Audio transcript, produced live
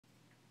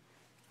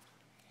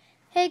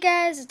Hey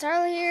guys, it's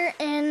Arla here,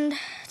 and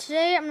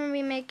today I'm going to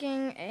be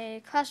making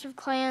a Clash of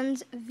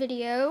Clans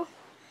video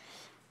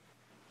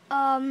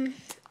on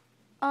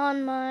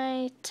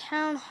my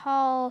Town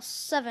Hall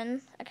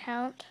 7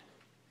 account.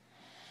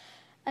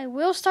 I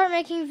will start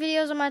making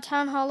videos on my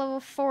Town Hall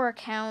level 4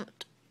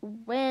 account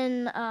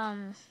when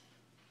I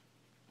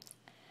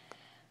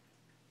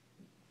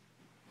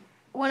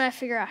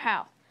figure out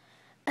how.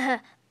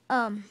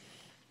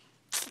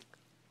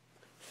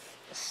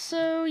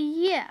 So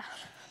yeah.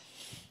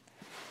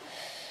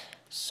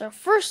 So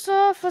first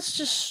off, let's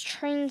just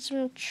train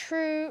some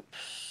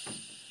troops.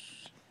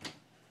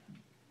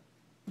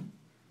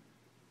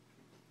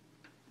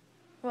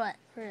 What?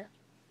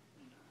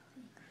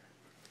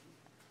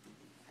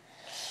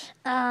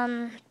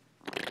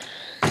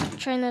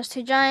 Train those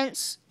two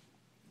giants.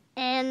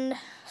 And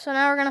so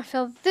now we're gonna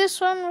fill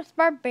this one with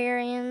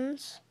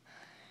barbarians.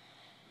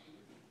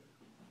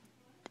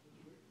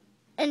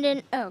 And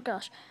then, oh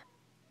gosh.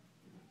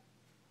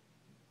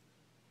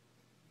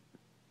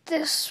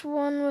 This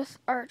one with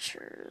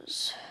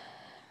archers.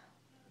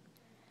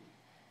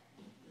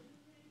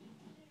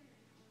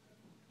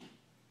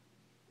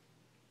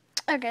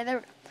 Okay,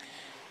 there we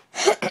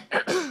go.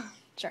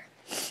 Sure.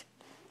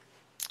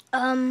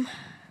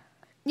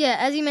 Yeah,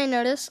 as you may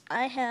notice,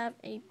 I have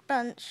a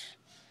bunch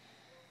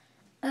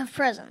of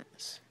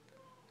presents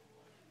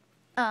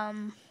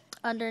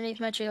underneath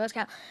my tree. Let's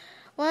count.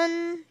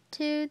 1,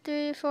 2,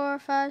 3, 4,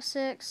 5,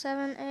 6,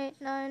 7, 8,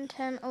 9,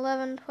 10,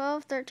 11,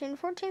 12, 13,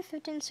 14,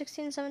 15,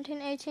 16,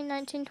 17, 18,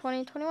 19,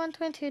 20, 21,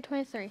 22,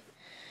 23.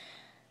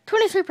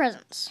 23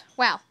 presents.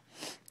 Wow.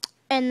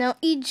 And they'll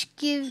each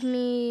give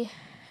me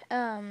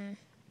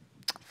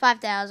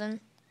 5,000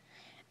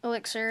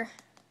 elixir.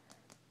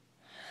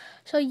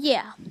 So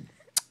yeah,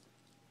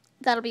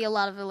 that'll be a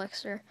lot of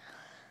elixir.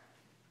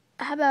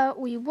 How about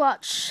we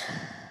watch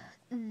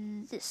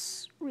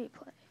this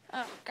replay?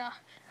 Oh gosh.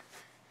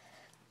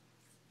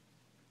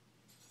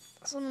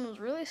 Someone was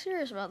really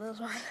serious about this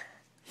one.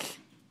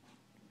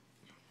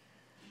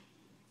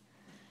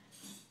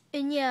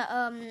 And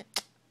yeah,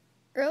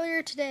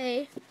 earlier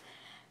today,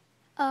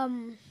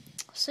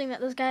 seeing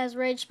that this guy has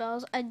rage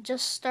spells, I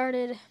just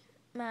started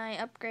my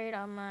upgrade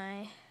on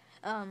my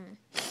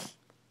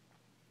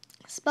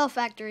spell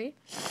factory.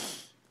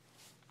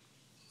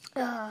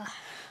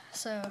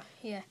 So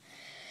yeah,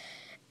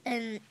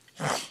 and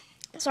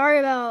sorry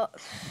about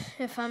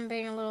if I'm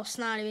being a little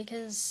snotty,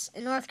 because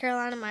in North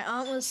Carolina my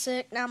aunt was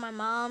sick, now my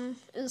mom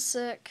is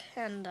sick,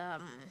 and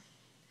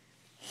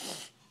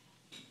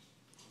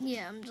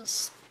yeah, I'm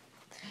just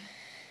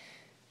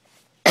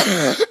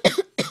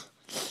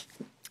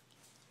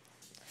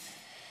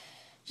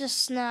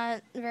just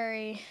not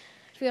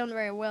feeling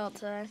very well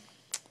today.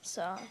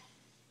 So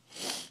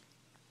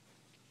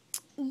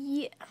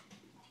yeah.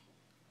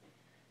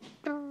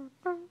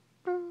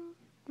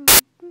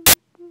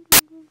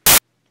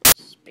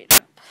 Speed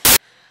up.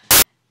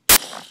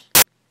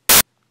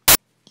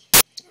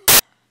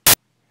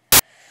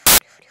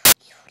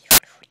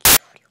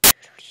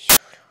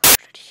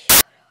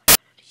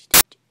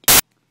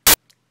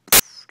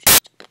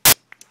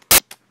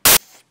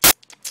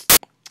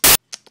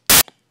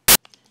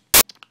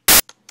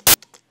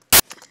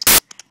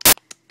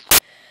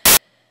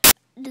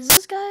 Does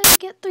this guy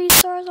get 3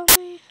 stars on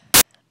me?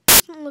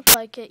 Doesn't look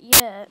like it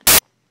yet.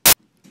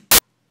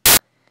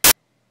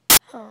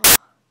 Huh.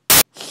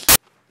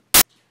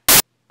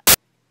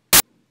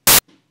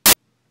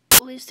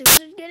 At least he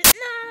should get it.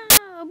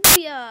 No!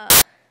 Booyah!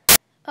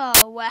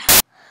 Oh, wow.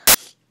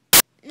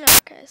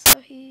 Okay, so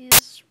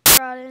he's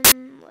brought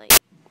in, like,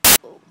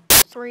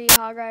 3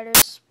 hog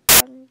riders.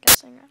 I'm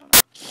guessing, I don't know.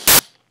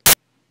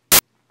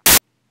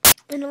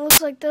 And it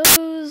looks like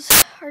those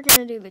are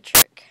gonna do the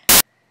trick.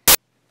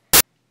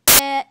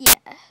 Yeah,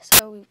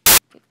 so we've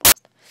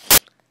lost.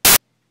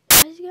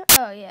 How does he go?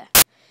 Oh, yeah.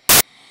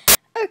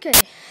 Okay,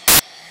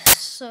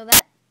 so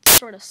that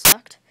sort of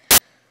sucked.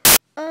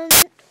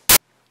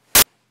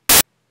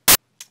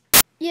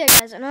 Yeah,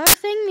 guys, another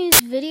thing, these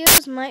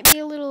videos might be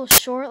a little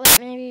short, like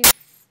maybe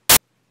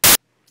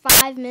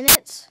 5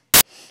 minutes,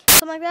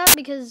 something like that,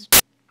 because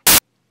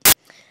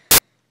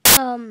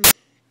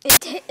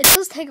it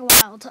does take a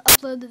while to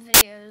upload the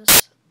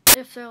videos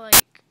if they're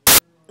like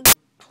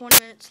 20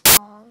 minutes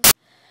long.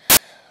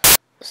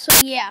 So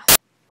yeah,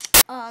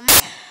 but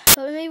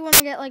maybe when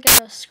I get like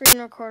a screen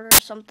recorder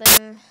or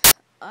something,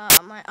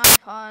 my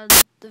iPod,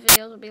 the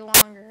videos will be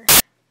longer.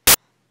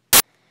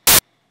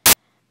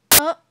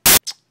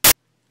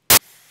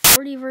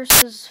 40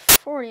 versus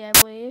 40, I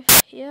believe.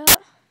 Yeah,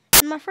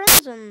 and my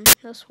friend's in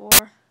this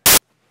war.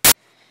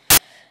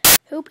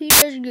 Hope he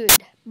does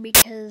good,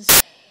 because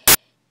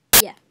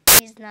yeah,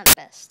 he's not the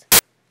best.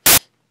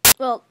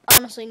 Well,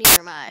 honestly,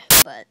 neither am I,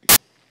 but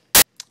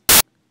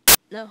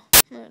no.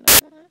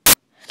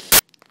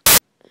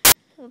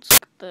 Let's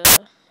look at the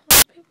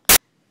other people.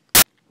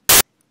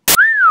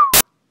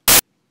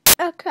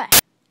 Okay.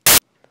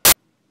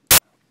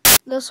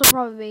 This will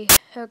probably be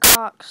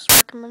Hickrock's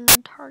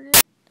recommended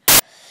target.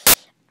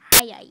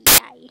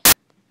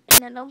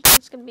 And I don't think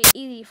it's going to be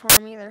easy for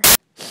him either.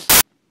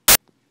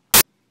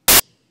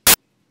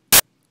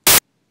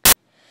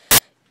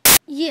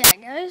 yeah,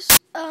 guys.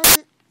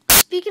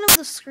 Speaking of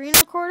the screen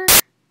recorder,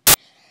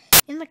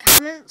 in the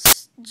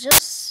comments,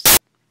 just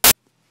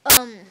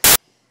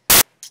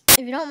if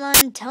you don't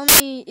mind, tell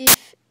me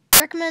if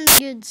recommend a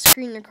good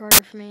screen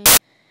recorder for me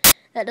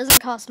that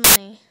doesn't cost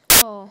money.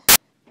 Well,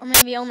 or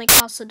maybe only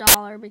costs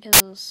 $1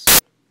 because,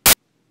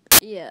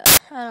 yeah,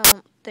 I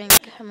don't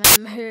think I'm in the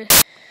mood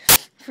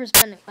for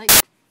spending like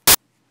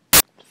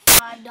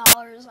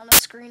 $5 on a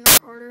screen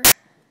recorder.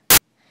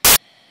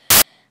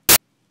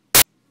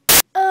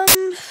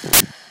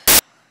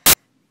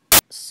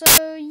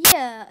 So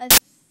yeah, I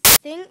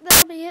think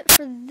that'll be it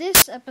for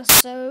this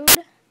episode.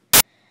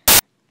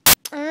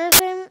 Another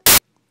thing,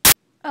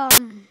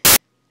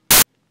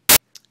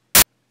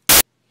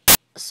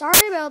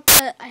 sorry about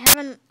that. I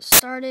hadn't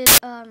started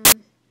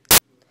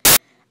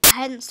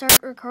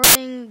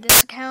recording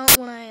this account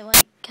when I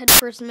had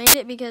first made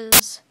it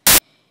because,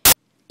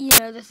 you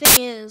know, the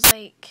thing is,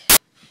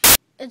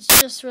 it's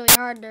just really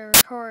hard to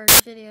record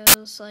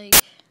videos,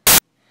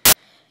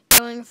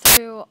 going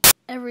through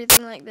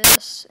everything like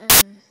this,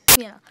 and,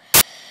 you know.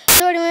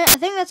 So anyway, I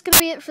think that's going to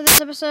be it for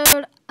this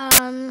episode.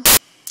 I'll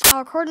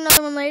record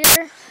another one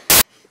later,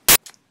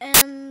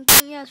 and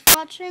thank you guys for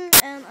watching,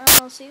 and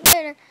I'll see you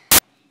later.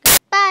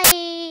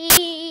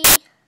 Bye!